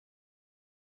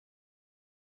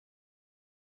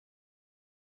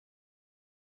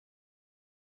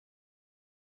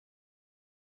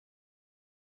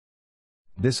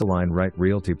This Align Right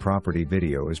Realty property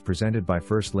video is presented by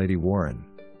First Lady Warren.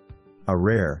 A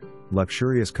rare,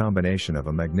 luxurious combination of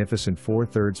a magnificent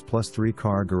 4/3 plus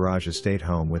 3-car garage estate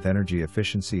home with energy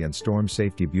efficiency and storm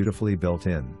safety beautifully built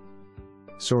in.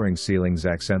 Soaring ceilings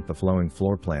accent the flowing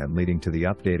floor plan leading to the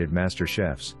updated Master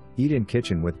Chef's eat-in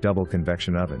kitchen with double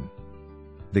convection oven.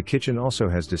 The kitchen also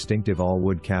has distinctive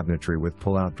all-wood cabinetry with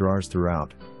pull-out drawers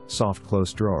throughout, soft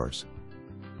close drawers.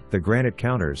 The granite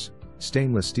counters,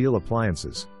 stainless steel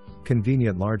appliances,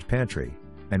 convenient large pantry,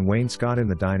 and wainscot in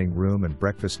the dining room and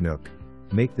breakfast nook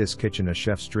make this kitchen a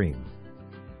chef's dream.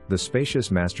 The spacious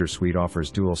master suite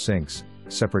offers dual sinks,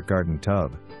 separate garden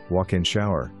tub, walk-in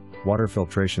shower, water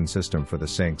filtration system for the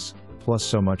sinks, plus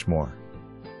so much more.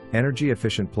 Energy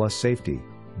efficient plus safety,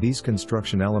 these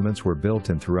construction elements were built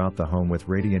in throughout the home with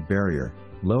radiant barrier,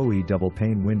 low E double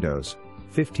pane windows,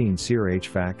 15 seer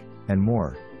HVAC, and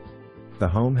more. The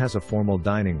home has a formal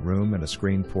dining room and a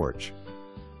screened porch.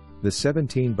 The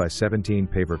 17 by 17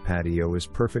 paver patio is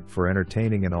perfect for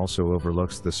entertaining and also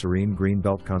overlooks the serene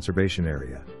greenbelt conservation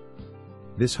area.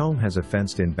 This home has a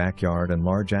fenced-in backyard and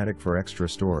large attic for extra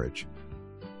storage.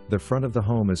 The front of the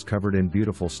home is covered in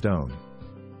beautiful stone.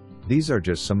 These are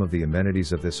just some of the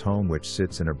amenities of this home, which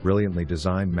sits in a brilliantly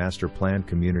designed master planned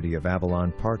community of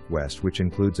Avalon Park West, which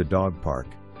includes a dog park,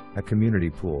 a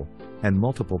community pool, and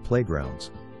multiple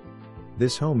playgrounds.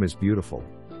 This home is beautiful.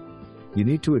 You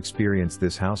need to experience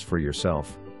this house for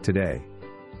yourself today.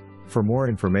 For more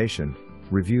information,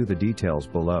 review the details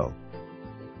below.